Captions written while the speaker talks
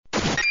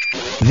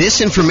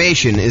This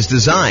information is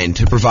designed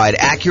to provide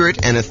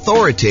accurate and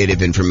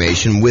authoritative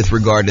information with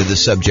regard to the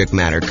subject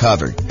matter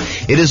covered.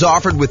 It is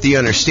offered with the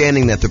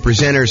understanding that the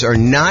presenters are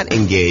not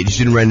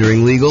engaged in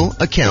rendering legal,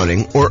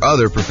 accounting, or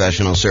other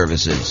professional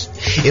services.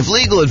 If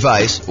legal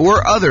advice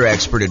or other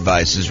expert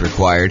advice is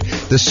required,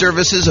 the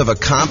services of a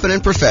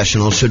competent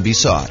professional should be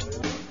sought.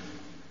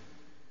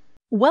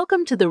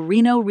 Welcome to the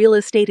Reno Real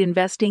Estate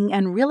Investing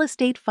and Real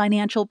Estate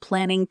Financial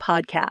Planning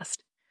Podcast.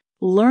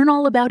 Learn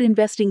all about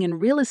investing in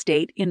real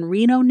estate in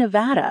Reno,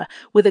 Nevada,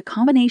 with a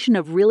combination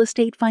of real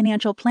estate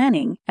financial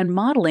planning and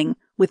modeling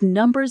with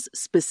numbers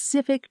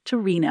specific to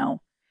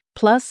Reno,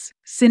 plus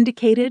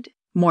syndicated,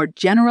 more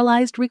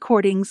generalized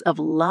recordings of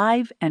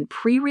live and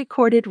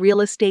pre-recorded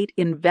real estate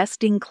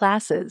investing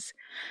classes,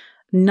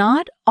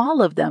 not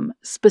all of them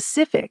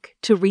specific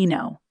to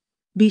Reno.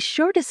 Be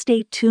sure to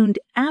stay tuned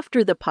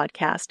after the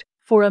podcast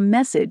for a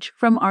message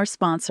from our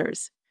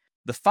sponsors.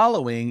 The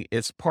following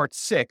is part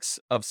 6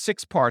 of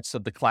 6 parts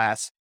of the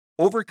class,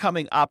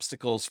 Overcoming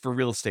Obstacles for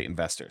Real Estate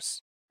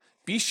Investors.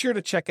 Be sure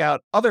to check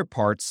out other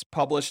parts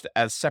published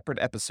as separate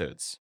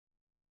episodes.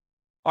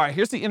 All right,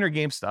 here's the inner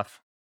game stuff.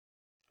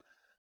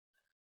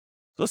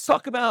 Let's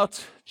talk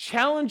about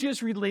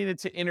challenges related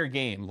to inner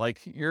game, like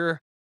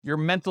your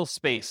mental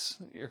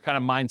space, your kind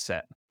of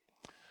mindset.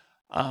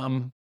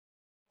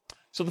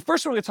 So the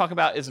first one we're going to talk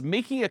about is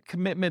making a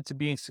commitment to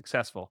being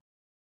successful.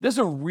 This is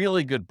a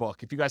really good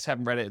book. If you guys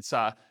haven't read it, it's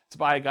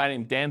by a guy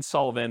named Dan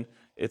Sullivan.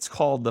 It's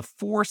called The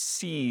 4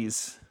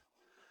 C's.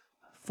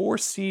 4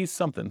 C's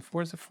something.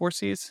 Is it 4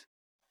 C's?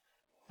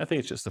 I think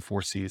it's just the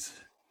 4 C's.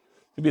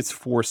 Maybe it's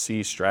 4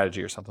 C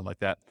strategy or something like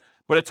that.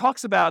 But it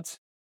talks about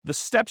the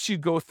steps you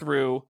go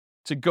through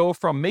to go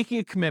from making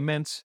a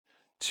commitment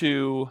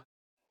to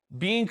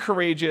being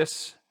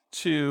courageous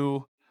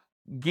to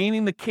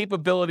gaining the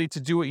capability to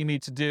do what you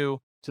need to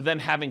do to then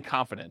having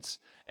confidence.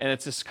 And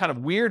it's this kind of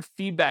weird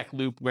feedback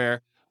loop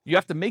where you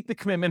have to make the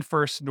commitment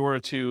first in order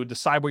to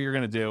decide what you're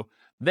going to do.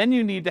 Then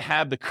you need to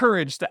have the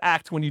courage to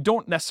act when you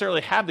don't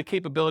necessarily have the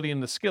capability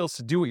and the skills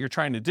to do what you're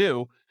trying to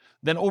do.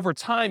 Then over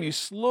time, you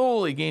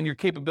slowly gain your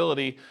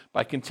capability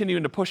by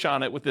continuing to push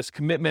on it with this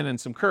commitment and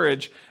some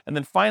courage. And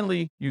then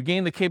finally, you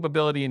gain the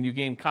capability and you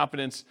gain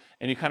confidence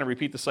and you kind of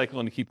repeat the cycle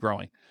and you keep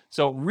growing.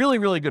 So really,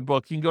 really good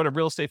book. You can go to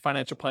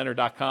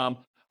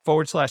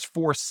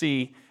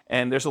realestatefinancialplanner.com/4C.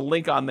 And there's a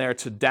link on there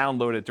to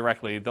download it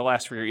directly. They'll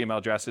ask for your email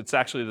address. It's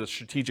actually the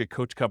Strategic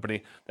Coach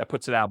Company that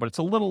puts it out. But it's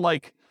a little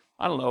like,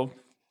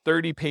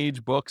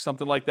 30-page book,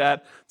 something like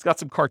that. It's got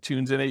some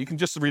cartoons in it. You can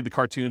just read the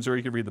cartoons or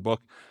you can read the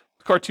book.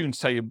 The cartoons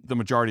tell you the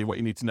majority of what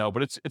you need to know,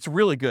 but it's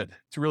really good.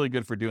 It's really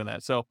good for doing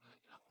that. So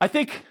I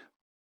think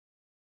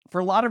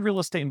for a lot of real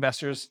estate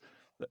investors,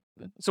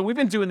 so we've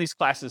been doing these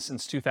classes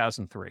since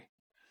 2003.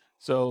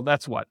 So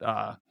that's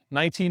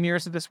 19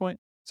 years at this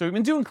point? So we've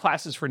been doing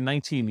classes for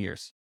 19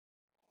 years.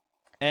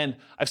 And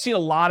I've seen a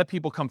lot of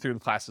people come through the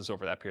classes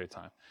over that period of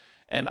time.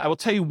 And I will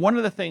tell you, one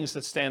of the things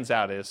that stands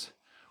out is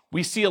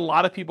we see a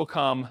lot of people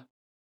come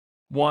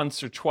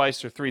once or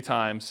twice or 3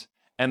 times,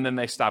 and then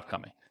they stop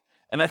coming.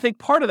 And I think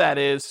part of that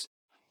is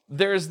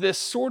there's this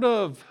sort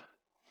of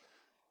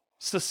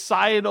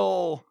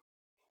societal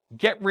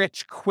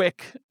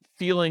get-rich-quick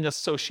feeling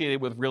associated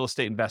with real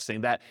estate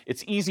investing, that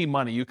it's easy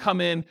money. You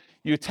come in,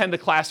 you attend a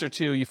class or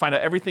two, you find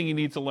out everything you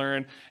need to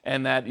learn,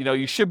 and that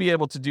you should be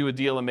able to do a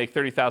deal and make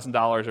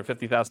 $30,000 or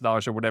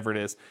 $50,000 or whatever it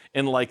is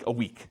in like a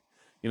week.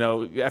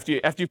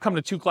 After you've come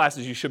to 2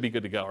 classes, you should be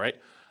good to go, right?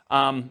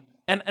 And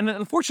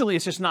unfortunately,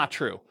 it's just not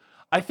true.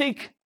 I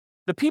think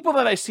the people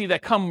that I see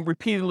that come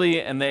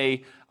repeatedly and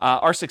they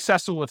are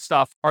successful with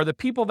stuff are the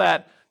people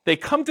that they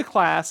come to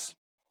class,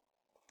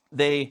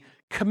 they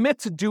commit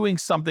to doing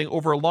something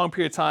over a long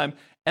period of time,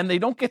 and they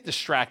don't get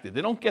distracted.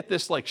 They don't get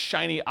this like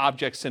shiny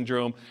object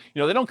syndrome.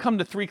 They don't come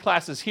to 3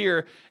 classes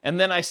here, and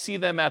then I see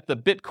them at the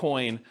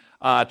Bitcoin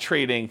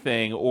trading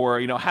thing,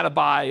 or how to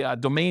buy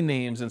domain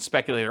names and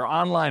speculate, or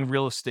online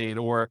real estate,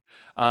 or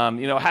how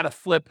to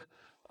flip,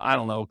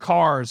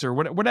 cars, or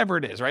whatever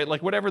it is, right?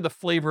 Like whatever the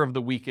flavor of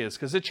the week is,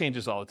 because it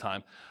changes all the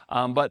time.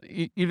 But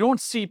you don't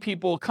see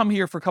people come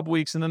here for a couple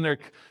weeks and then they're,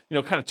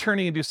 kind of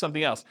turning and do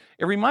something else.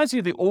 It reminds me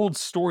of the old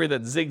story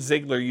that Zig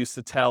Ziglar used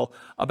to tell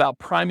about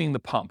priming the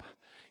pump.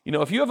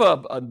 If you have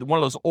one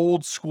of those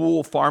old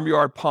school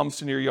farmyard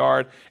pumps in your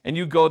yard and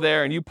you go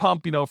there and you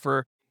pump,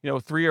 for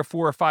 3 or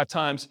 4 or 5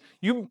 times,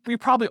 you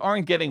probably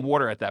aren't getting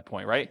water at that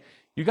point, right?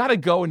 You got to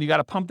go and you got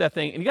to pump that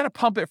thing, and you got to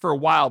pump it for a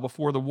while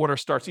before the water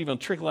starts even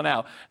trickling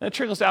out. And it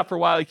trickles out for a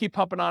while. You keep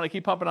pumping on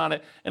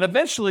it, and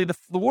eventually the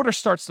water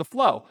starts to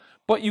flow.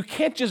 But you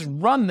can't just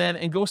run then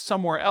and go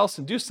somewhere else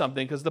and do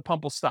something because the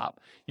pump will stop.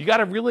 You got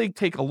to really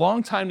take a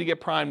long time to get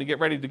primed, to get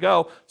ready to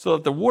go, so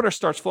that the water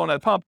starts flowing out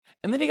of the pump.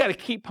 And then you got to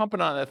keep pumping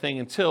on that thing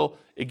until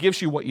it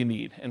gives you what you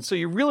need. And so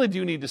you really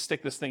do need to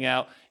stick this thing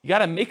out. You got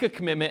to make a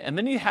commitment, and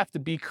then you have to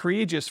be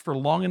courageous for a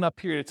long enough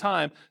period of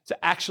time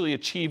to actually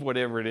achieve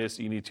whatever it is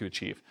that you need to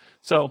achieve.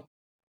 So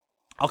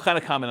I'll kind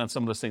of comment on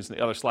some of those things in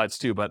the other slides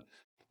too. But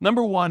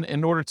number one,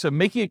 in order to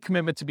making a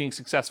commitment to being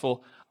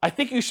successful, I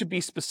think you should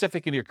be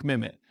specific in your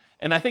commitment.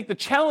 And I think the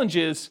challenge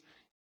is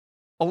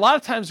a lot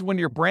of times when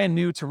you're brand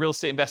new to real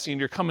estate investing and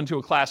you're coming to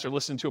a class or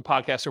listening to a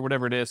podcast or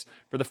whatever it is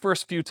for the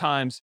first few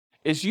times,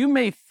 is you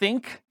may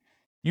think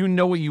you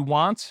know what you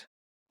want,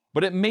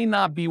 but it may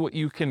not be what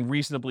you can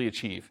reasonably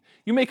achieve.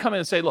 You may come in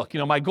and say, look,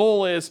 my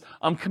goal is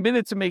I'm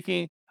committed to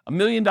making $1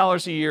 million a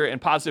year in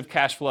positive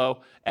cash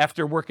flow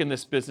after working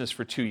this business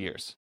for 2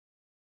 years.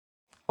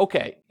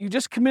 Okay, you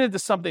just committed to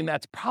something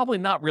that's probably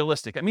not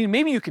realistic. I mean,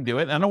 maybe you can do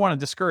it, and I don't want to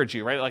discourage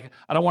you, right? Like,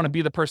 I don't want to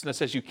be the person that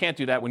says you can't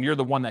do that when you're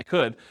the one that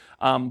could.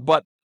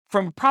 But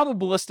from a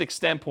probabilistic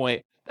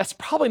standpoint, that's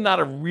probably not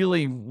a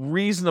really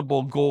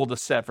reasonable goal to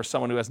set for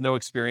someone who has no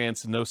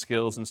experience and no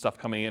skills and stuff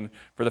coming in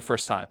for the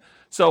first time.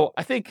 So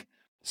I think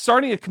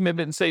starting a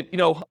commitment and say,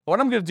 what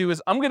I'm going to do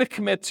is I'm going to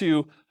commit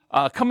to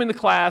coming to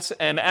class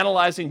and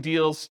analyzing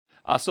deals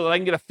so that I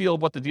can get a feel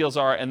of what the deals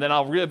are, and then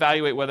I'll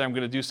reevaluate whether I'm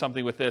going to do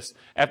something with this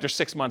after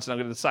 6 months, and I'm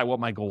going to decide what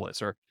my goal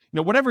is, or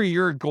whatever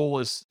your goal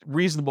is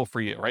reasonable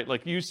for you, right?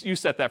 Like you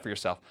set that for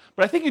yourself.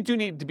 But I think you do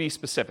need to be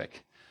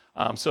specific,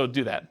 so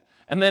do that.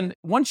 And then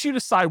once you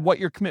decide what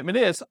your commitment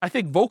is, I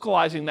think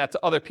vocalizing that to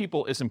other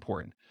people is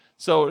important.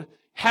 So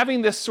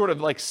having this sort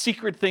of like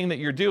secret thing that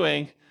you're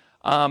doing,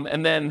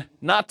 and then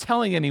not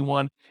telling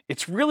anyone,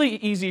 it's really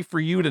easy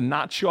for you to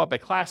not show up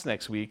at class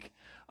next week.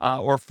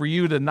 Or for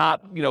you to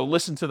not,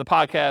 listen to the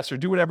podcast or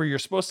do whatever you're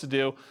supposed to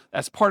do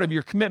as part of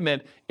your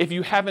commitment if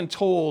you haven't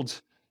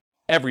told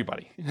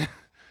everybody.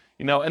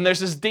 And there's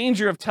this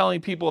danger of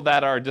telling people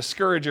that are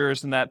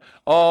discouragers and that,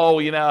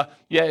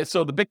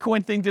 so the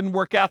Bitcoin thing didn't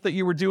work out that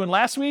you were doing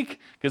last week,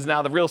 because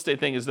now the real estate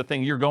thing is the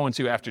thing you're going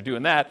to after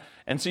doing that.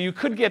 And so you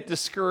could get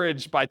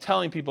discouraged by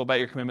telling people about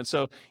your commitment.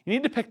 So you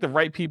need to pick the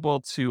right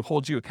people to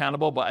hold you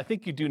accountable, but I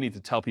think you do need to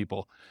tell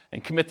people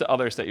and commit to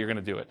others that you're going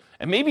to do it.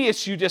 And maybe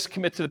it's you just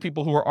commit to the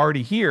people who are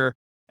already here,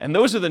 and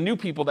those are the new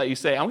people that you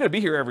say, I'm going to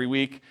be here every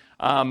week,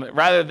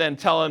 rather than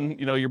telling,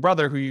 your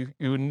brother who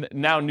you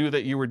now knew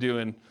that you were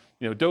doing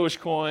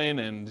Dogecoin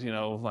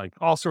and, like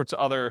all sorts of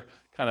other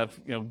kind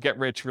of, get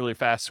rich really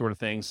fast sort of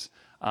things,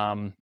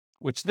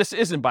 which this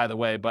isn't, by the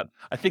way, but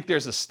I think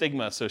there's a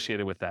stigma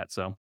associated with that.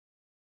 So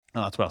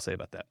that's what I'll say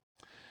about that.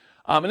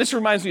 And this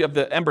reminds me of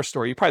the Ember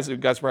story. You guys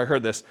probably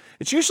heard this.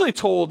 It's usually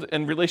told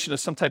in relation to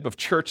some type of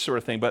church sort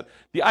of thing, but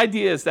the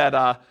idea is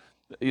that,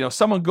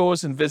 someone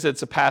goes and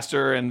visits a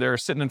pastor and they're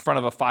sitting in front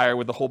of a fire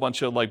with a whole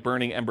bunch of like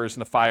burning embers in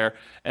the fire.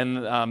 And,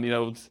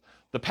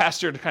 the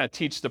pastor, to kind of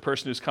teach the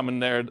person who's coming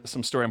there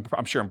some story,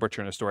 I'm sure I'm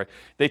butchering the story.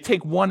 They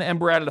take one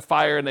ember out of the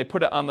fire and they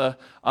put it on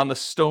the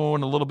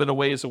stone a little bit of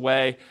ways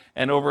away.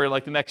 And over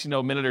like the next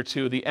minute or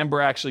two, the ember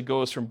actually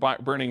goes from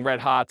burning red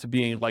hot to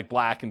being like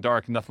black and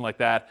dark and nothing like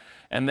that.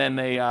 And then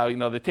they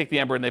they take the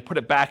ember and they put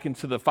it back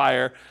into the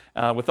fire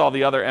with all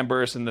the other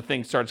embers, and the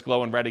thing starts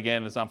glowing red again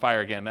and it's on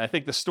fire again. And I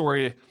think the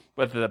story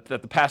that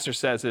the pastor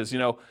says is,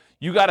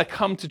 you got to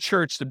come to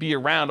church to be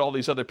around all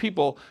these other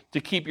people to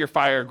keep your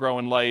fire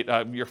growing light,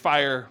 your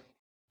fire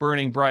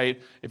burning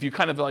bright. If you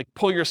kind of like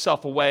pull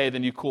yourself away,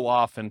 then you cool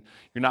off and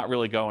you're not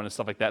really going and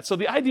stuff like that. So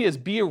the idea is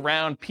be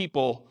around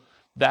people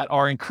that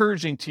are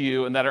encouraging to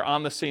you and that are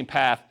on the same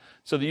path,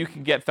 so that you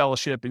can get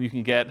fellowship and you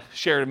can get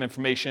shared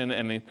information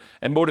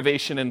and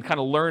motivation and kind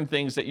of learn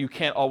things that you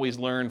can't always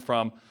learn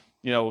from,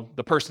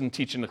 the person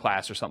teaching the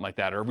class or something like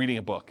that, or reading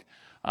a book.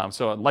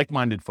 So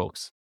like-minded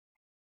folks.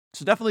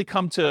 So definitely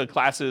come to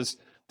classes,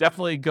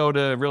 definitely go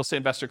to real estate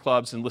investor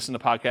clubs and listen to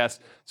podcasts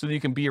so that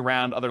you can be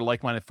around other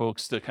like-minded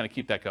folks to kind of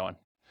keep that going.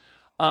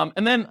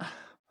 And then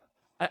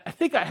I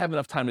think I have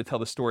enough time to tell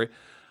the story.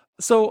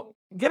 So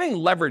getting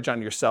leverage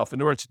on yourself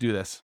in order to do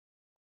this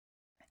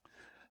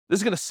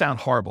is going to sound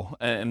horrible.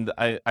 And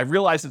I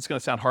realize it's going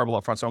to sound horrible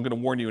up front, so I'm going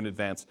to warn you in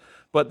advance.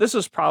 But this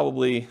was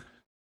probably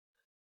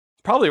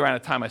around the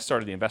time I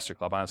started the investor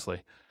club,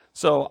 honestly.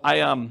 So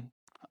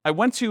I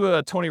went to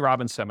a Tony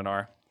Robbins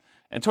seminar.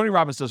 And Tony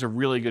Robbins does a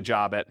really good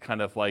job at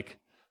kind of like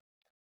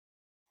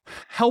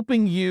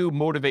helping you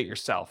motivate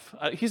yourself.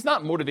 He's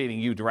not motivating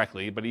you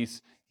directly, but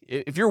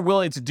if you're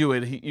willing to do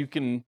it, you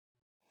can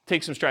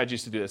take some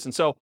strategies to do this. And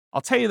so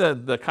I'll tell you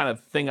the kind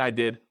of thing I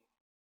did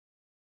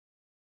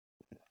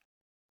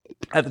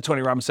at the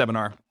Tony Robbins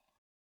seminar.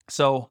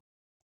 So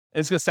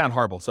it's going to sound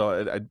horrible,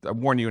 so I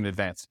warn you in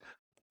advance.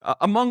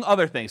 Among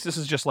other things, this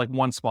is just like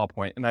one small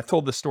point, and I've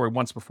told this story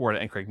once before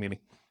at an NCRAG meeting.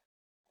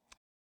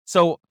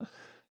 So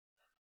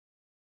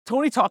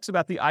Tony talks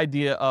about the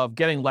idea of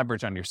getting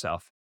leverage on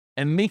yourself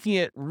and making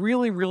it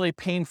really, really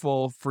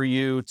painful for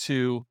you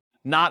to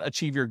not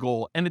achieve your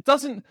goal. And it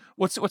doesn't,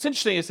 what's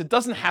interesting is it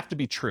doesn't have to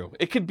be true.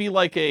 It could be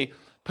like a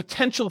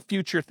potential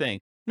future thing.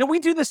 We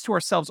do this to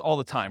ourselves all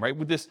the time, right?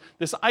 With this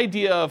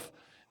idea of,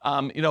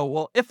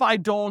 if I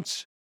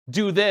don't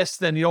do this,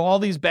 then, all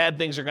these bad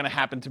things are going to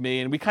happen to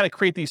me. And we kind of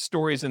create these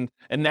stories and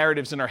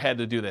narratives in our head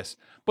to do this.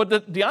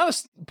 But the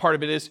honest part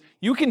of it is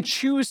you can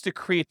choose to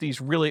create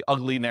these really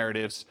ugly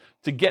narratives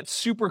to get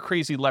super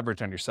crazy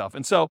leverage on yourself.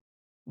 And so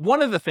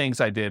one of the things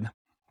I did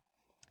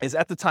is,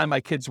 at the time my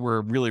kids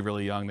were really,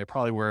 really young. They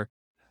probably were,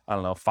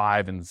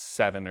 5 and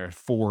 7 or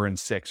 4 and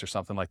 6 or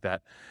something like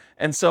that.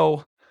 And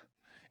so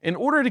in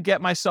order to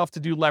get myself to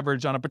do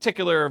leverage on a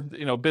particular,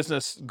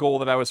 business goal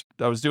that I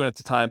was doing at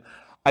the time,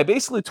 I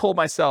basically told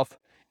myself,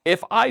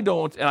 if I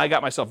don't, and I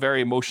got myself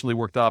very emotionally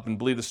worked up and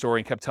believed the story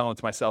and kept telling it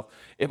to myself,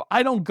 if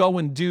I don't go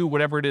and do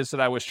whatever it is that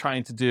I was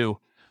trying to do,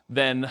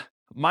 then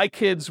my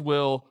kids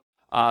will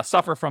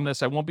suffer from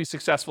this. I won't be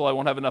successful. I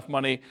won't have enough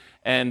money.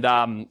 And,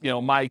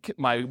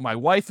 my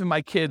wife and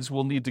my kids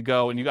will need to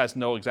go, and you guys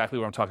know exactly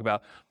what I'm talking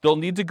about. They'll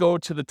need to go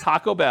to the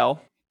Taco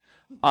Bell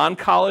on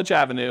College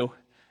Avenue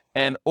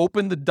and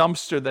open the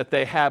dumpster that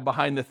they have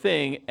behind the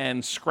thing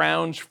and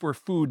scrounge for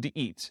food to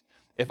eat.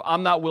 If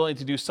I'm not willing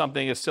to do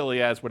something as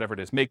silly as whatever it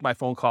is, make my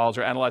phone calls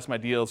or analyze my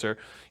deals or,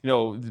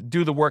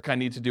 do the work I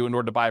need to do in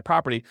order to buy a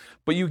property.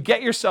 But you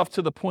get yourself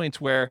to the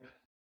point where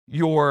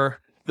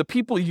the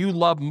people you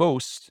love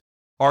most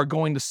are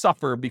going to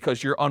suffer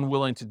because you're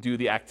unwilling to do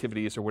the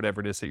activities or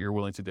whatever it is that you're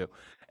willing to do.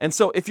 And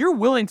so if you're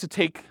willing to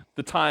take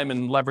the time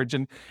and leverage,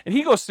 and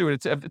he goes through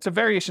it, it's a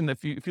variation.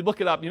 If you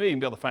look it up, you may even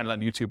be able to find it on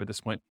YouTube at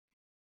this point.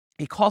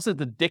 He calls it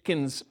the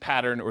Dickens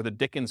pattern or the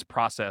Dickens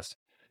process.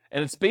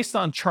 And it's based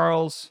on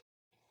Charles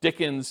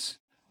Dickens'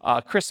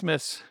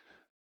 Christmas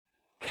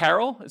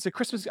Carol. Is it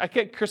Christmas? I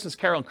get Christmas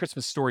Carol and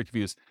Christmas Story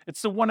confused.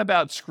 It's the one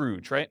about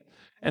Scrooge, right?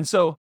 And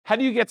so how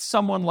do you get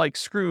someone like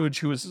Scrooge,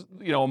 who is,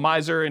 a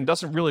miser and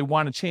doesn't really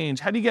want to change,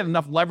 how do you get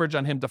enough leverage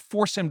on him to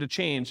force him to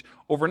change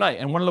overnight?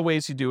 And one of the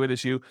ways you do it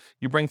is you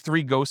bring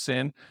 3 ghosts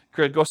in,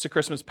 Ghost of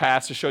Christmas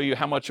Past, to show you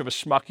how much of a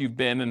schmuck you've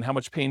been and how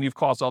much pain you've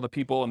caused all the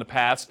people in the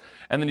past.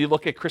 And then you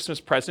look at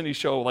Christmas Present, you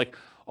show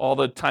all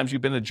the times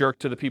you've been a jerk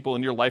to the people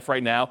in your life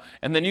right now.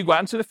 And then you go out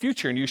into the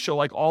future and you show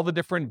all the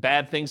different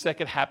bad things that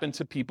could happen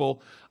to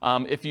people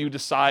if you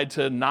decide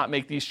to not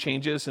make these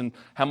changes, and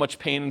how much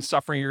pain and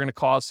suffering you're going to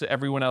cause to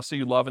everyone else that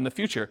you love in the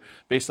future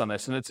based on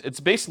this. And it's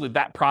basically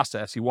that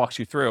process he walks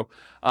you through.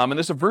 And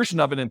there's a version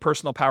of it in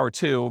Personal Power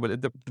 2,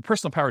 but the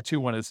Personal Power 2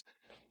 one it's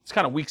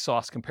kind of weak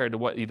sauce compared to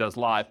what he does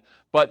live.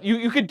 But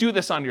you could do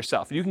this on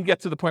yourself. You can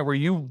get to the point where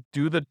you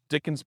do the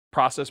Dickens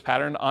process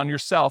pattern on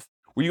yourself,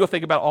 where you go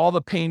think about all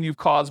the pain you've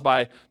caused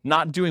by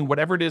not doing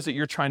whatever it is that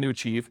you're trying to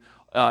achieve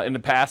in the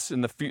past,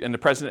 in the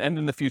present, and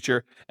in the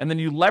future, and then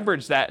you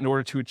leverage that in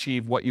order to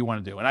achieve what you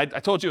want to do. And I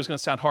told you it was going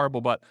to sound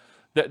horrible, but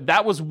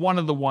that was one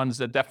of the ones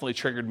that definitely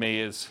triggered me,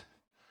 is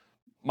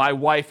my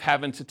wife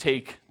having to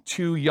take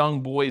 2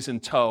 young boys in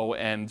tow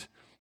and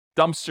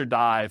dumpster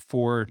dive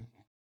for,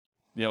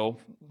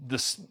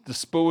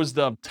 disposed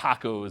of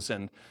tacos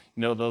and,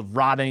 the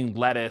rotting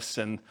lettuce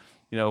and,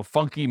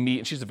 funky meat.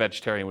 And she's a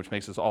vegetarian, which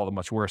makes this all the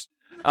much worse.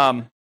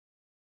 And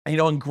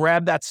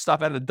grab that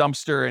stuff out of the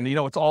dumpster, and,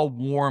 it's all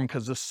warm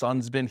because the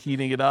sun's been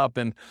heating it up.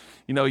 And,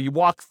 you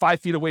walk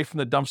 5 feet away from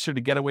the dumpster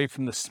to get away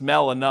from the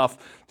smell enough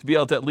to be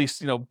able to at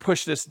least,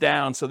 push this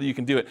down so that you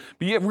can do it.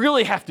 But you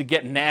really have to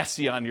get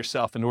nasty on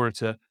yourself in order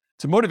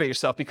to motivate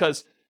yourself,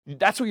 because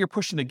that's what you're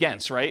pushing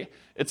against, right?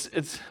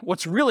 It's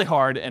what's really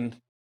hard. And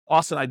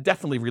Austin, I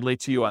definitely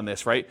relate to you on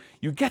this, right?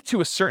 You get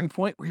to a certain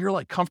point where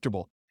you're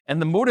comfortable, and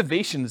the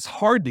motivation is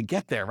hard to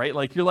get there, right?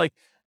 You're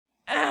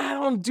I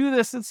don't do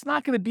this, it's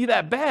not going to be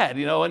that bad,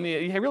 and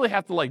you really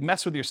have to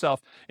mess with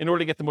yourself in order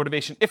to get the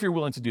motivation, if you're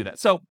willing to do that.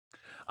 So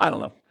I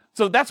don't know.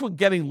 So that's what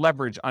getting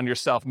leverage on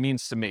yourself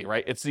means to me,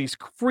 right? It's these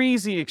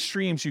crazy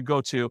extremes you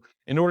go to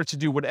in order to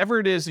do whatever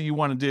it is that you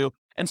want to do.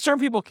 And certain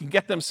people can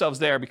get themselves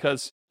there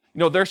because,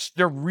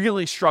 they're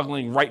really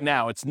struggling right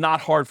now. It's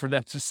not hard for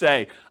them to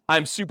say,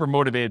 I'm super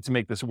motivated to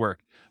make this work.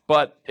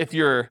 But if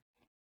you're,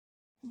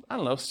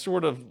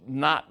 sort of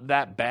not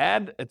that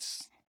bad,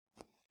 it's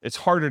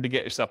harder to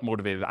get yourself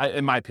motivated,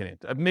 in my opinion.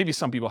 Maybe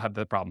some people have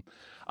that problem.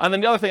 And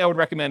then the other thing I would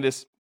recommend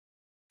is,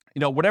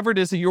 whatever it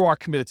is that you are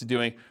committed to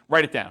doing,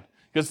 write it down.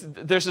 Because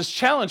there's this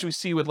challenge we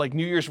see with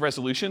New Year's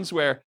resolutions,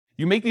 where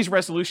you make these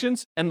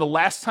resolutions, and the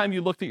last time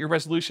you looked at your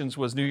resolutions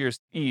was New Year's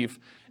Eve,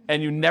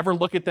 and you never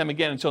look at them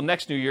again until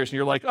next New Year's, and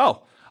you're like,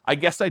 oh, I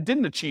guess I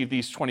didn't achieve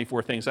these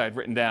 24 things I had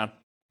written down.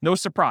 No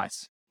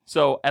surprise.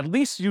 So at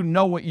least you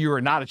know what you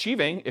are not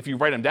achieving if you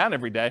write them down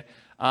every day,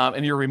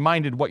 and you're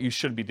reminded what you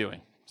should be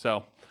doing.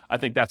 So I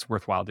think that's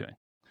worthwhile doing.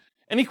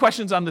 Any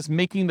questions on this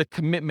making the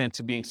commitment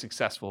to being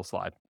successful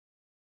slide?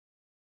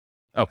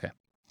 Okay.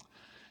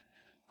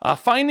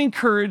 Finding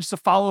courage to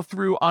follow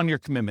through on your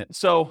commitment.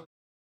 So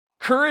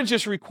courage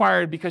is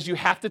required because you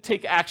have to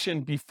take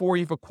action before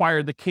you've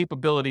acquired the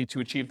capability to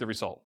achieve the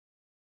result.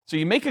 So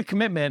you make a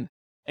commitment,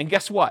 and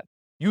guess what?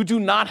 You do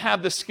not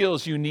have the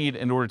skills you need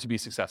in order to be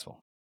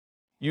successful.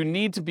 You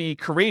need to be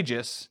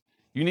courageous.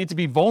 You need to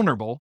be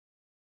vulnerable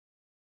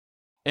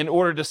in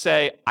order to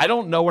say, I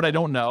don't know what I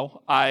don't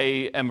know.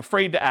 I am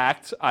afraid to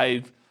act.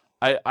 I'm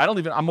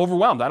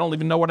overwhelmed. I don't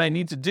even know what I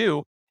need to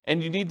do.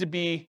 And you need to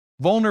be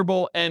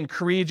vulnerable and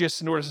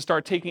courageous in order to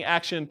start taking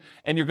action.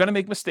 And you're going to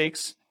make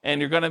mistakes, and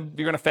you're going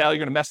to fail. You're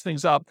going to mess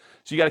things up.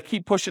 So you got to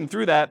keep pushing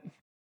through that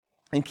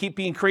and keep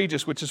being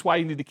courageous, which is why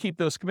you need to keep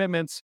those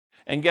commitments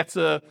and get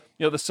to,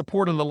 the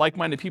support of the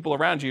like-minded people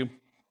around you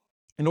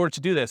in order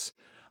to do this.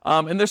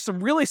 And there's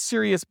some really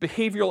serious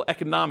behavioral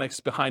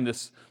economics behind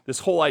this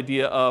whole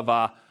idea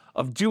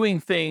of doing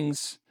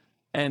things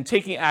and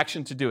taking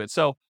action to do it.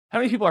 So how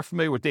many people are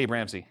familiar with Dave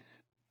Ramsey?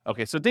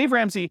 Okay, so Dave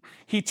Ramsey,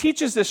 he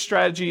teaches this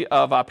strategy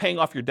of paying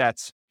off your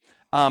debts.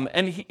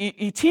 And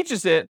he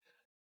teaches it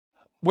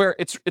where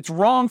it's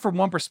wrong from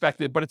one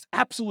perspective, but it's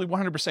absolutely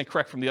 100%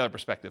 correct from the other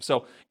perspective.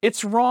 So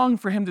it's wrong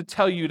for him to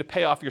tell you to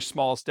pay off your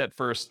smallest debt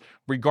first,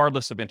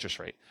 regardless of interest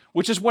rate,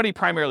 which is what he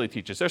primarily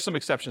teaches. There's some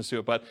exceptions to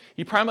it, but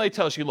he primarily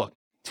tells you, look,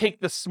 take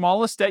the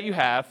smallest debt you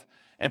have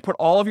and put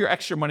all of your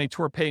extra money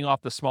toward paying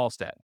off the smallest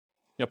debt.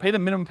 Pay the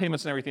minimum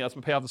payments and everything else,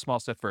 but pay off the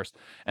smallest debt first.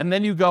 And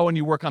then you go and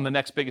you work on the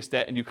next biggest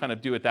debt and you kind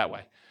of do it that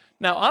way.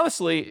 Now,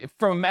 honestly,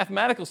 from a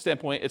mathematical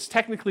standpoint, it's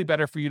technically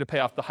better for you to pay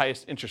off the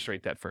highest interest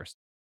rate debt first.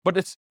 But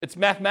it's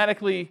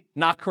mathematically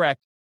not correct.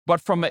 But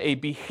from a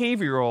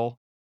behavioral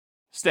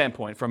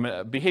standpoint, from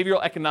a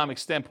behavioral economic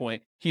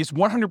standpoint, he's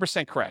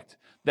 100% correct.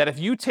 That if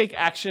you take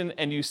action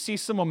and you see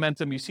some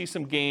momentum, you see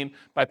some gain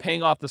by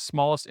paying off the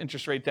smallest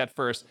interest rate debt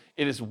first,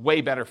 it is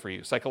way better for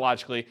you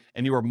psychologically,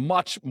 and you are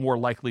much more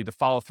likely to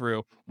follow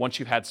through once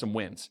you've had some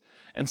wins.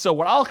 And so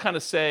what I'll kind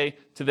of say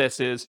to this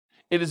is,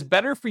 it is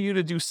better for you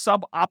to do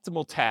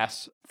suboptimal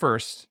tasks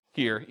first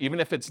here, even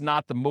if it's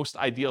not the most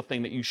ideal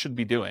thing that you should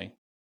be doing,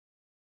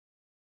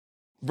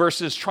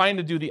 versus trying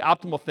to do the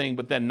optimal thing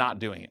but then not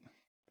doing it.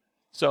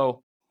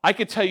 So I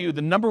could tell you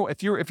the number,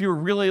 if you're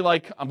really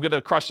like, I'm going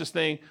to crush this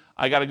thing,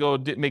 I got to go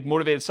make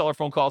motivated seller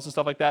phone calls and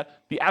stuff like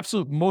that, the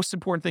absolute most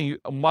important thing you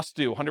must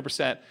do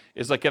 100%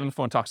 is like get on the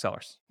phone and talk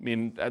sellers. I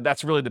mean,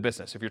 that's really the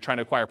business. If you're trying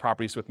to acquire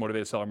properties with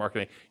motivated seller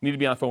marketing, you need to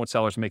be on the phone with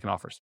sellers and making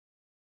offers.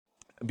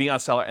 Being on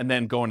seller and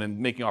then going and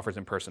making offers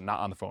in person,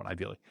 not on the phone,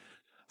 ideally.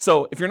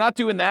 So if you're not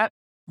doing that,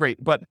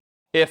 great. But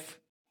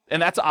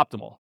and that's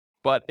optimal.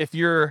 But if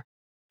you're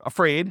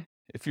afraid,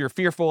 if you're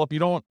fearful, if you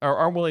don't or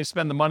aren't willing to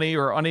spend the money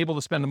or unable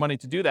to spend the money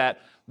to do that,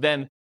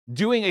 then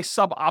doing a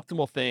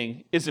suboptimal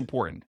thing is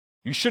important.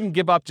 You shouldn't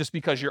give up just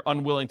because you're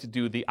unwilling to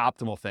do the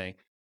optimal thing.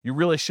 You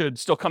really should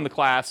still come to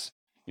class,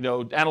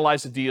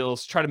 analyze the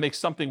deals, try to make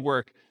something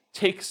work,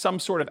 take some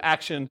sort of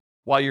action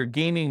while you're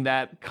gaining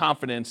that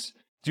confidence,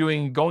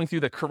 going through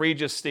the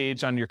courageous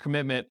stage on your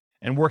commitment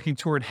and working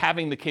toward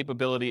having the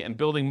capability and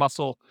building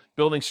muscle,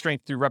 building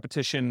strength through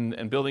repetition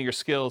and building your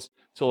skills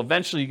till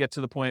eventually you get to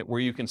the point where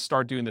you can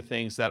start doing the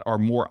things that are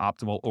more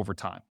optimal over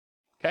time.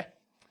 Okay?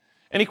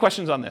 Any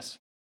questions on this?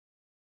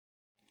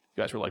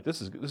 You guys were like,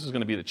 this is going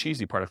to be the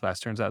cheesy part of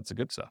class. Turns out it's the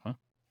good stuff, huh?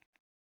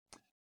 All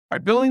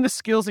right, building the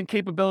skills and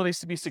capabilities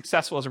to be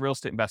successful as a real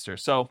estate investor.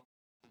 So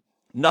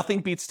nothing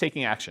beats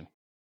taking action.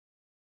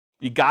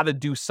 You got to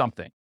do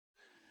something.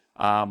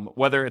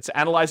 Whether it's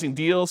analyzing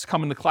deals,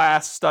 coming to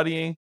class,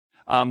 studying,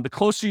 the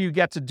closer you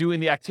get to doing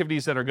the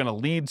activities that are going to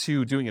lead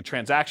to doing a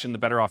transaction, the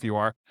better off you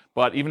are.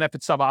 But even if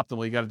it's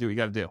suboptimal, you got to do what you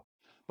got to do.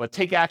 But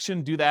take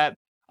action, do that.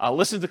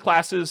 Listen to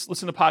classes,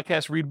 listen to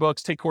podcasts, read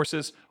books, take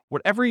courses,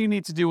 whatever you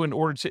need to do in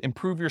order to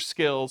improve your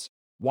skills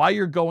while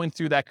you're going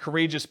through that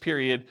courageous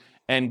period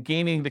and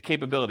gaining the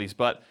capabilities.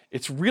 But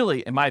it's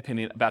really, in my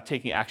opinion, about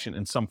taking action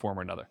in some form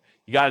or another.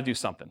 You got to do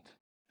something.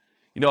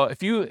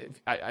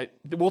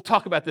 We'll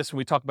talk about this when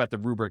we talk about the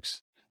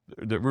rubrics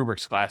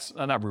class,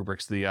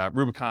 the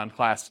Rubicon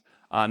class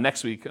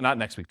next week, not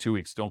next week, 2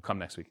 weeks, don't come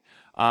next week.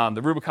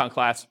 The Rubicon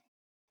class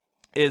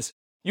is,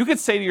 you could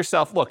say to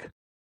yourself, look,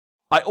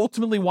 I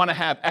ultimately want to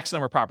have X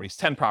number of properties,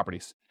 10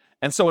 properties.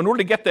 And so in order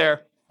to get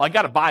there, I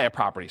got to buy a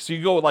property. So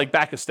you go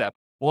back a step.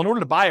 Well, in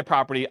order to buy a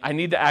property, I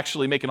need to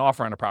actually make an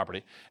offer on a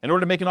property. In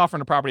order to make an offer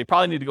on a property, I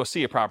probably need to go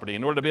see a property.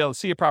 In order to be able to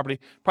see a property,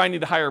 probably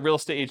need to hire a real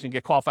estate agent and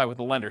get qualified with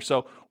a lender.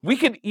 So we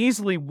can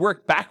easily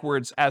work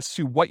backwards as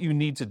to what you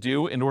need to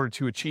do in order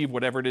to achieve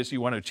whatever it is you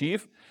want to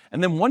achieve.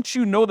 And then once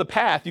you know the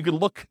path, you can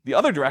look the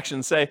other direction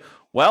and say,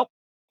 well,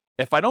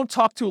 if I don't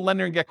talk to a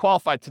lender and get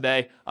qualified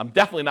today, I'm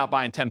definitely not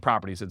buying 10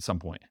 properties at some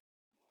point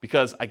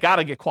because I got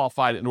to get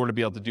qualified in order to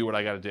be able to do what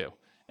I got to do.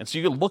 And so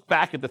you can look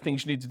back at the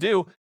things you need to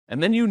do,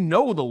 and then you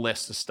know the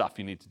list of stuff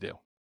you need to do,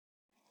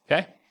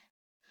 okay?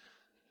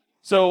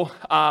 So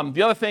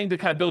the other thing to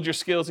kind of build your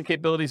skills and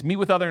capabilities, meet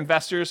with other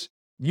investors.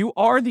 You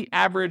are the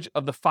average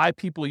of the 5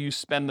 people you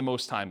spend the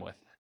most time with.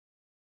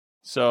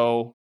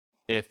 So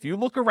if you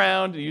look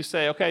around and you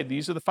say, okay,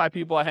 these are the 5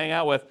 people I hang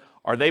out with,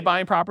 are they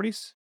buying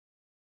properties?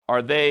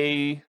 Are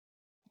they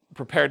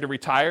prepared to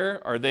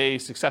retire? Are they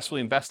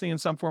successfully investing in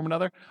some form or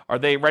another? Are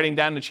they writing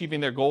down and achieving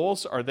their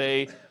goals? Are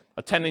they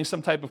attending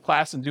some type of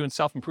class and doing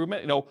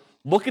self-improvement?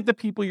 Look at the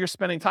people you're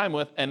spending time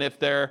with, and if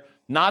they're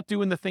not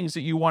doing the things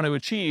that you want to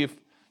achieve,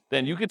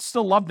 then you could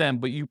still love them,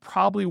 but you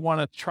probably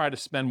want to try to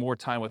spend more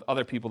time with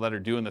other people that are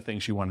doing the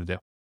things you want to do.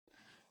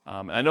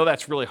 And I know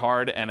that's really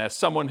hard, and as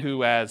someone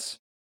who has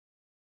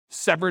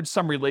severed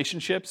some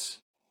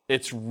relationships,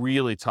 it's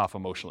really tough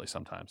emotionally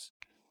sometimes.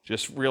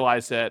 Just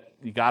realize that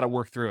you got to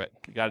work through it.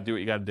 You got to do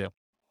what you got to do.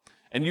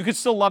 And you can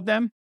still love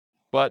them,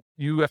 but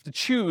you have to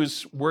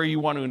choose where you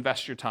want to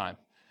invest your time.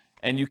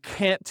 And you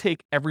can't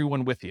take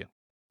everyone with you.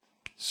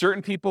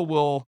 Certain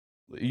people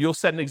you'll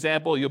set an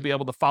example, you'll be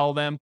able to follow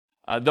them.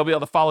 They'll be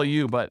able to follow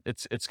you, but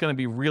it's going to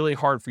be really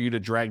hard for you to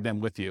drag them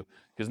with you.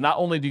 Because not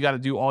only do you got to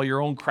do all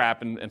your own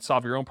crap and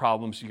solve your own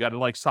problems, you got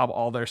to solve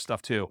all their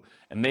stuff too.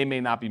 And they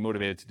may not be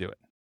motivated to do it.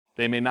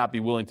 They may not be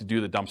willing to do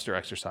the dumpster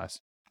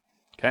exercise.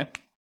 Okay?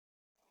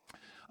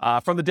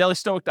 From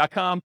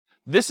thedailystoic.com,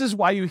 this is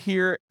why you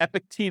hear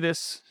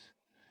Epictetus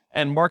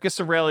and Marcus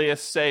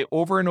Aurelius say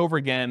over and over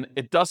again,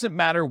 it doesn't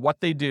matter what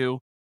they do,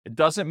 it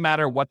doesn't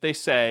matter what they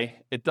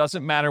say, it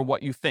doesn't matter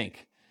what you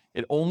think.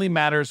 It only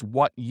matters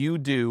what you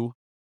do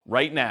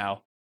right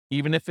now,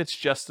 even if it's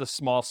just a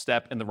small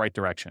step in the right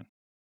direction.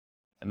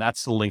 And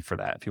that's the link for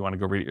that if you want to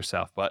go read it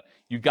yourself. But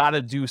you got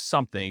to do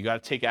something. You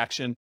got to take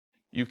action.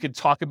 You could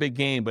talk a big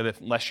game, but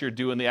unless you're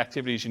doing the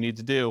activities you need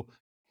to do,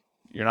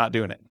 you're not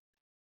doing it.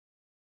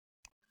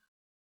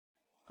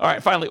 All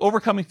right, finally,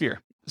 overcoming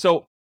fear.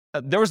 So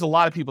there was a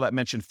lot of people that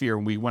mentioned fear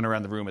when we went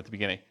around the room at the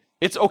beginning.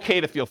 It's okay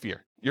to feel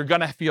fear. You're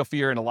going to feel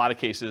fear in a lot of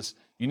cases.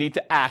 You need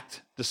to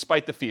act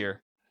despite the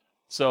fear.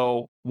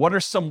 So what are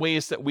some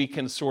ways that we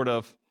can sort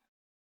of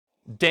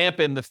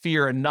dampen the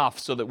fear enough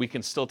so that we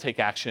can still take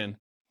action?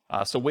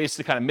 So ways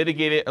to kind of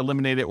mitigate it,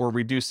 eliminate it, or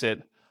reduce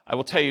it. I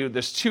will tell you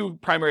there's two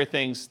primary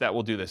things that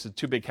will do this.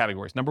 Two big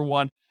categories. Number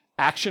one,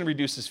 action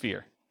reduces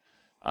fear.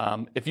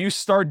 If you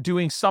start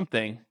doing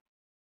something,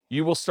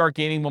 you will start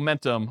gaining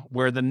momentum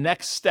where the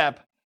next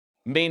step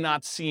may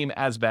not seem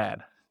as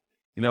bad.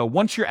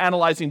 Once you're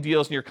analyzing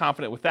deals and you're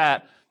confident with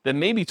that, then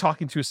maybe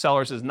talking to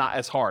sellers is not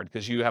as hard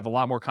because you have a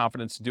lot more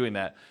confidence in doing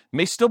that. It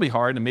may still be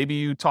hard, and maybe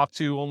you talk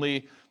to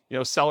only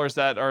sellers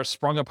that are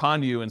sprung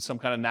upon you in some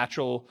kind of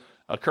natural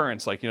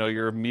occurrence, like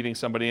you're meeting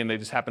somebody and they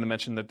just happen to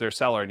mention that they're a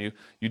seller, and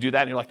you do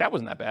that and you're like, that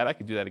wasn't that bad, I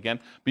could do that again.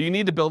 But you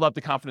need to build up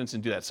the confidence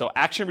and do that. So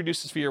action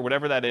reduces fear,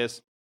 whatever that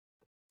is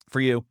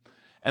for you,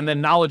 and then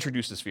knowledge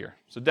reduces fear.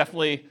 So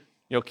definitely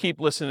keep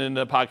listening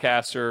to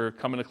podcasts or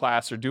coming to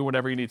class or do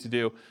whatever you need to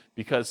do,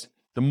 because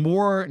the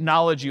more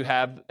knowledge you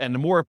have and the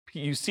more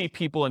you see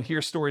people and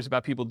hear stories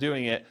about people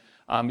doing it,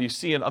 you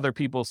see and other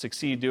people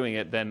succeed doing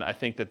it, then I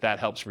think that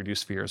helps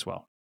reduce fear as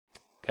well.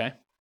 Okay?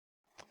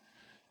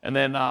 And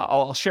then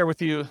I'll share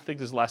with you, I think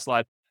this is the last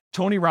slide,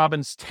 Tony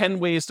Robbins' 10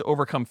 ways to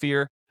overcome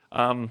fear.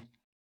 I'll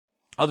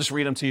just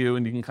read them to you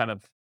and you can kind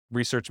of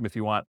research them if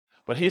you want.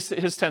 But his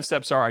 10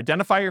 steps are: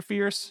 identify your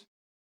fears,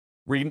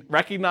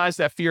 recognize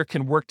that fear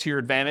can work to your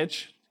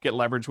advantage, get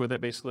leverage with it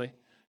basically.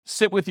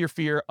 Sit with your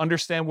fear,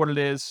 understand what it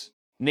is,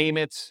 name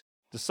it,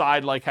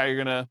 decide how you're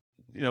gonna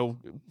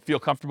feel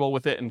comfortable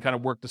with it and kind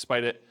of work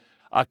despite it.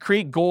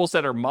 Create goals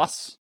that are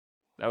musts.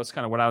 That was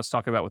kind of what I was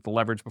talking about with the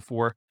leverage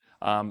before.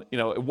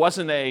 It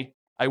wasn't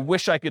I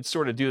wish I could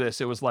sort of do this.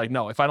 It was like,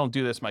 no, if I don't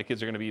do this, my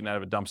kids are going to be eaten out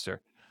of a dumpster.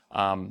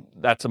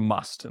 That's a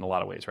must in a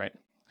lot of ways, right?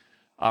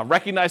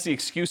 Recognize the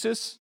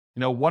excuses.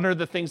 What are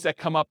the things that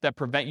come up that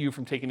prevent you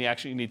from taking the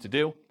action you need to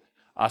do?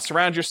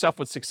 Surround yourself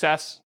with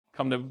success.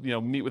 Come to,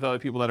 meet with other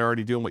people that are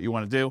already doing what you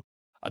want to do.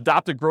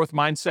 Adopt a growth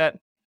mindset.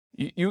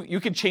 You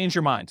can change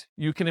your mind.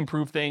 You can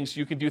improve things.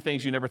 You can do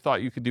things you never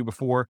thought you could do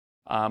before.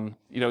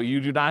 You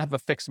do not have a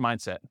fixed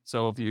mindset.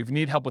 So if you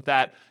need help with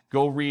that,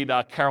 go read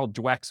Carol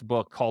Dweck's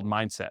book called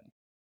Mindset.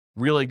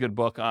 Really good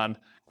book on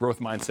growth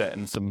mindset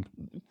and some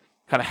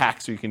kind of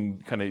hacks so you can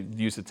kind of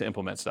use it to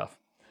implement stuff.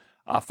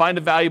 Find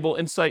valuable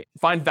insight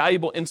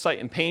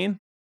in pain.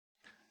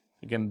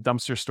 Again,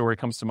 dumpster story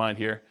comes to mind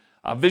here.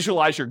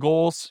 Visualize your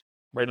goals,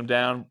 write them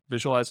down,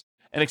 visualize,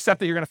 and accept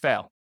that you're going to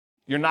fail.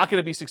 You're not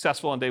going to be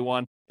successful on day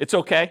one. It's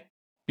okay.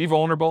 Be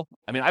vulnerable.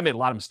 I made a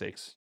lot of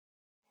mistakes.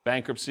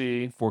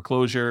 Bankruptcy,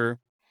 foreclosure,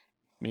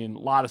 a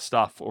lot of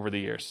stuff over the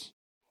years.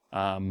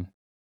 Had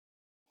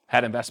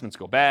investments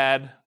go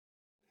bad.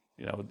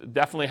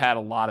 Definitely had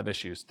a lot of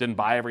issues. Didn't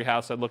buy every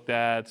house I looked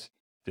at.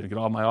 Didn't get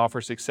all my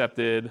offers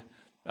accepted.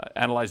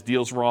 Analyzed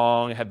deals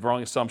wrong. Had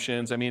wrong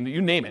assumptions.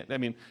 You name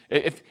it.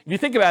 If you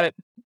think about it,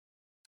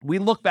 we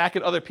look back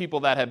at other people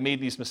that have made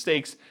these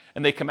mistakes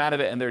and they come out of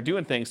it and they're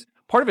doing things.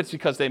 Part of it's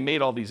because they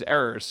made all these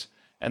errors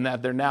and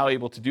that they're now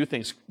able to do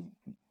things,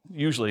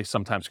 usually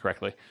sometimes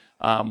correctly,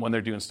 when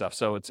they're doing stuff.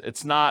 So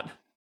it's not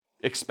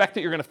expect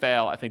that you're going to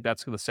fail. I think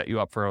that's going to set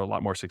you up for a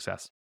lot more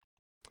success.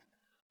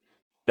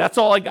 That's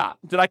all I got.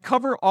 Did I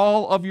cover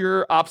all of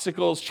your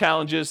obstacles,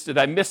 challenges? Did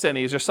I miss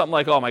any? Is there something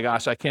like, oh my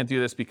gosh, I can't do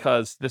this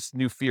because this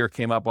new fear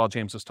came up while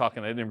James was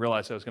talking. I didn't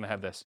realize I was going to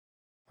have this.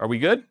 Are we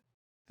good?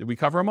 Did we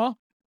cover them all?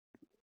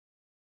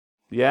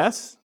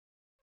 Yes?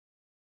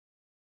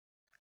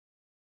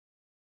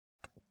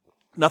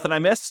 Nothing I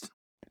missed?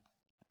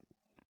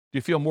 Do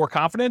you feel more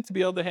confident to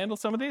be able to handle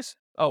some of these?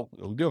 Oh,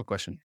 we do have a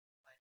question.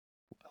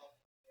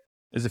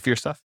 Is it fear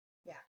stuff?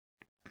 Yeah.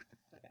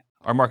 Okay.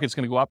 Our market's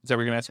going to go up? Is that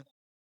what you're going to answer?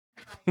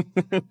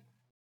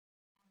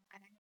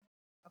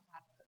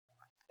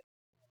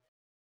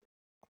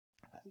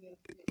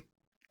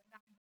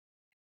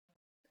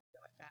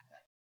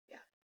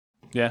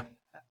 Yeah.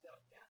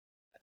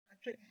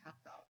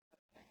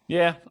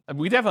 Yeah,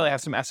 we definitely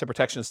have some asset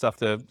protection stuff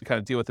to kind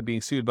of deal with it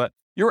being sued, but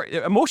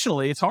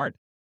emotionally, it's hard.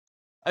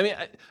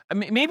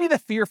 Maybe the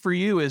fear for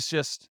you is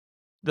just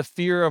the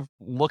fear of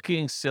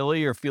looking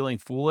silly or feeling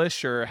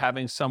foolish or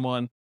having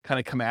someone kind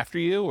of come after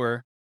you,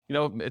 or,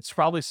 it's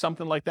probably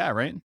something like that,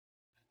 right?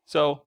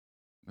 So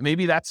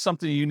maybe that's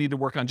something you need to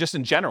work on just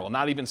in general,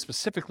 not even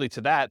specifically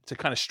to that, to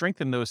kind of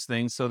strengthen those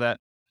things so that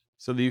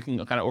you can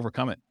kind of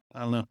overcome it.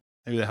 I don't know.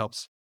 Maybe that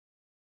helps.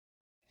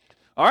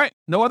 All right.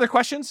 No other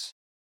questions?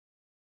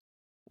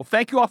 Well,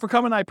 thank you all for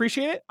coming. I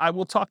appreciate it. I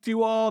will talk to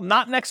you all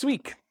not next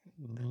week.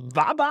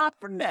 Bye-bye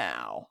for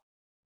now.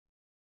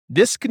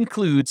 This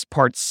concludes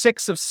part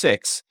 6 of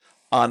 6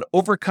 on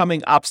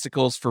overcoming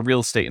obstacles for real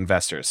estate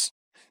investors.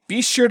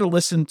 Be sure to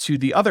listen to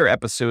the other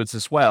episodes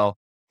as well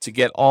to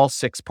get all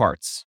 6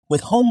 parts.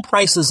 With home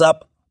prices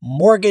up,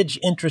 mortgage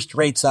interest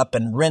rates up,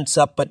 and rents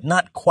up, but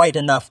not quite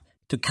enough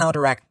to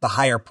counteract the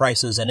higher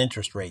prices and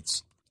interest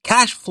rates,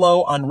 cash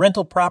flow on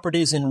rental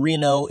properties in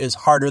Reno is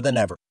harder than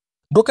ever.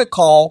 Book a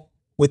call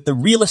with the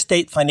Real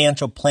Estate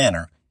Financial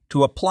Planner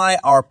to apply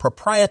our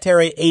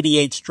proprietary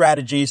 88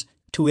 strategies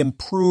to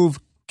improve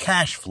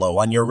cash flow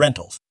on your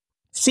rentals.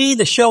 See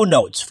the show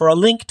notes for a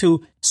link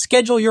to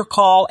schedule your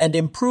call and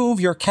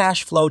improve your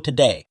cash flow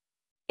today.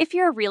 If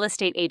you're a real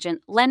estate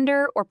agent,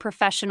 lender, or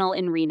professional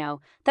in Reno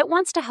that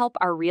wants to help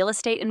our real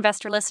estate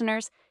investor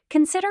listeners,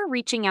 consider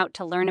reaching out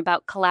to learn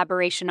about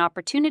collaboration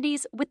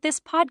opportunities with this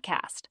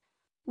podcast.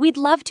 We'd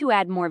love to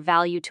add more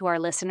value to our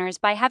listeners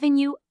by having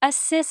you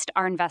assist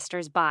our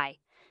investors buy,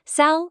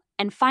 sell,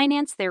 and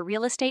finance their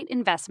real estate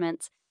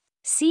investments.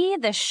 See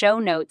the show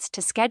notes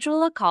to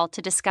schedule a call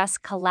to discuss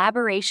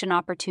collaboration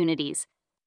opportunities.